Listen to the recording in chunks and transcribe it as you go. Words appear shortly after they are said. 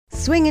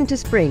Swing into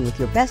spring with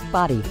your best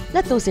body.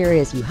 Let those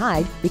areas you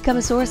hide become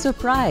a source of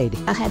pride.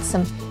 I had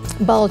some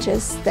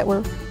bulges that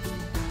were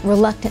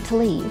reluctant to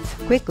leave.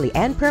 Quickly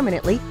and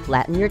permanently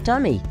flatten your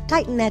tummy,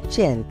 tighten that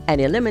chin,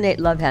 and eliminate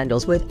love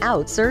handles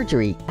without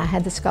surgery. I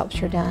had the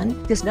sculpture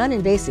done. This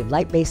non-invasive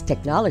light-based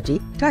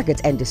technology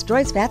targets and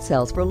destroys fat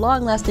cells for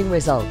long-lasting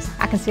results.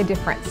 I can see a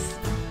difference,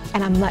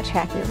 and I'm much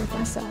happier with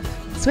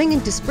myself. Swing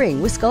into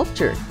spring with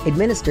Sculpture,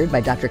 administered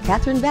by Dr.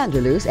 Catherine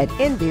Vanderloos at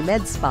NV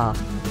Med Spa.